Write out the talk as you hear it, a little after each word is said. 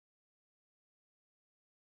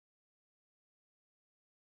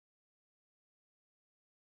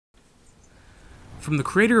From the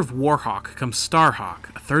creator of Warhawk comes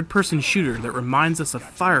Starhawk, a third-person shooter that reminds us of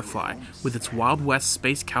Firefly with its Wild West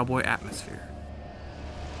space cowboy atmosphere.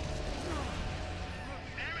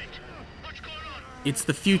 It's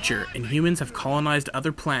the future, and humans have colonized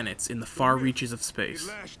other planets in the far reaches of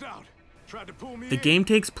space. The game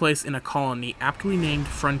takes place in a colony aptly named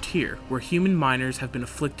Frontier, where human miners have been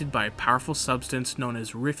afflicted by a powerful substance known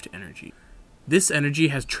as Rift Energy. This energy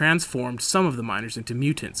has transformed some of the miners into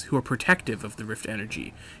mutants, who are protective of the Rift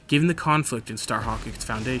Energy, giving the conflict in Starhawk its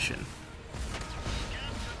foundation.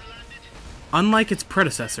 Unlike its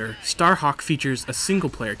predecessor, Starhawk features a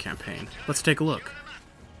single-player campaign. Let's take a look.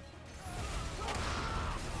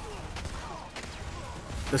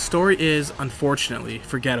 The story is, unfortunately,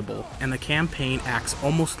 forgettable, and the campaign acts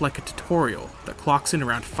almost like a tutorial that clocks in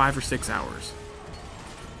around 5 or 6 hours.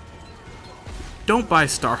 Don't buy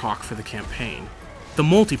Starhawk for the campaign. The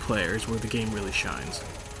multiplayer is where the game really shines.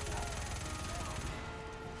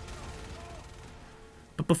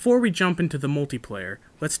 But before we jump into the multiplayer,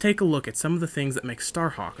 let's take a look at some of the things that make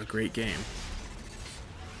Starhawk a great game.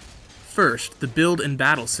 First, the build and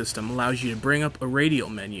battle system allows you to bring up a radial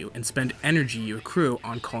menu and spend energy you accrue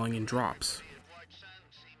on calling in drops.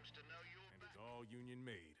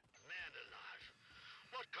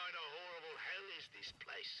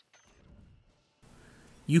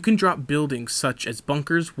 You can drop buildings such as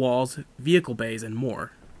bunkers, walls, vehicle bays, and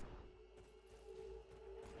more.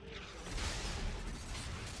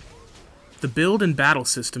 The build and battle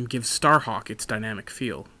system gives Starhawk its dynamic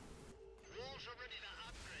feel.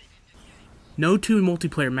 No two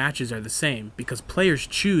multiplayer matches are the same because players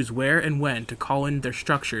choose where and when to call in their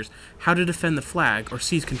structures, how to defend the flag, or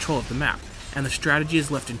seize control of the map, and the strategy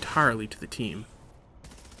is left entirely to the team.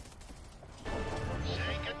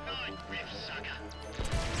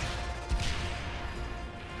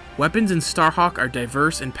 Weapons in Starhawk are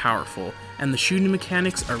diverse and powerful, and the shooting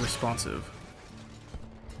mechanics are responsive.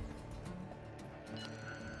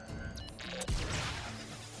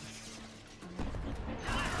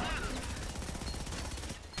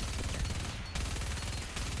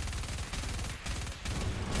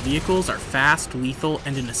 Vehicles are fast, lethal,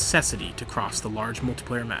 and a necessity to cross the large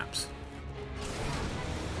multiplayer maps.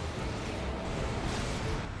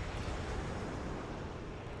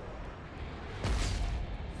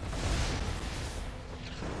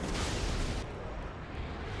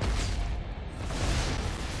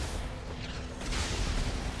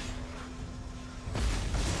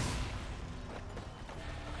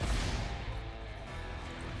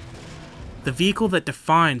 The vehicle that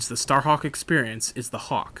defines the Starhawk experience is the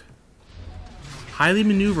Hawk. Highly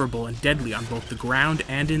maneuverable and deadly on both the ground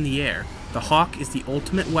and in the air, the Hawk is the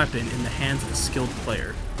ultimate weapon in the hands of a skilled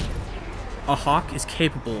player. A Hawk is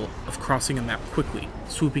capable of crossing a map quickly,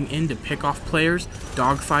 swooping in to pick off players,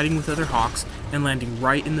 dogfighting with other Hawks, and landing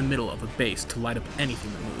right in the middle of a base to light up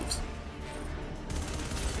anything that moves.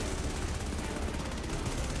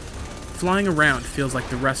 Flying around feels like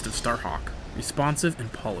the rest of Starhawk. Responsive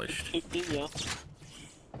and polished.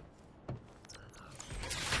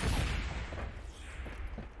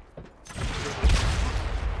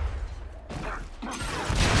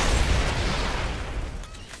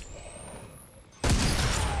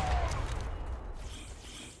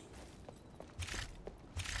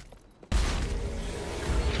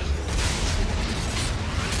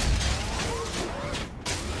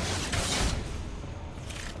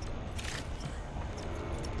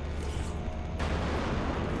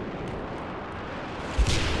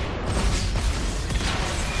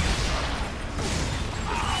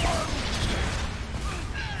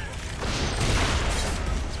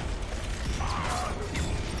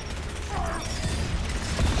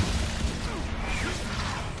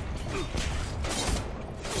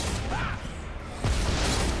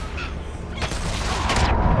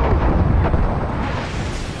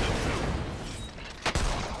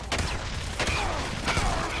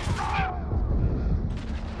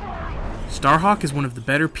 Starhawk is one of the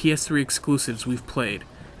better PS3 exclusives we've played.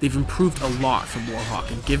 They've improved a lot from Warhawk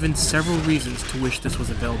and given several reasons to wish this was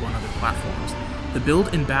available on other platforms. The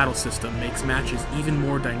build and battle system makes matches even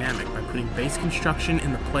more dynamic by putting base construction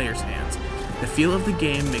in the player's hands. The feel of the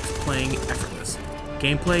game makes playing effortless.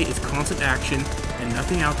 Gameplay is constant action, and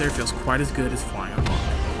nothing out there feels quite as good as flying on Hawk.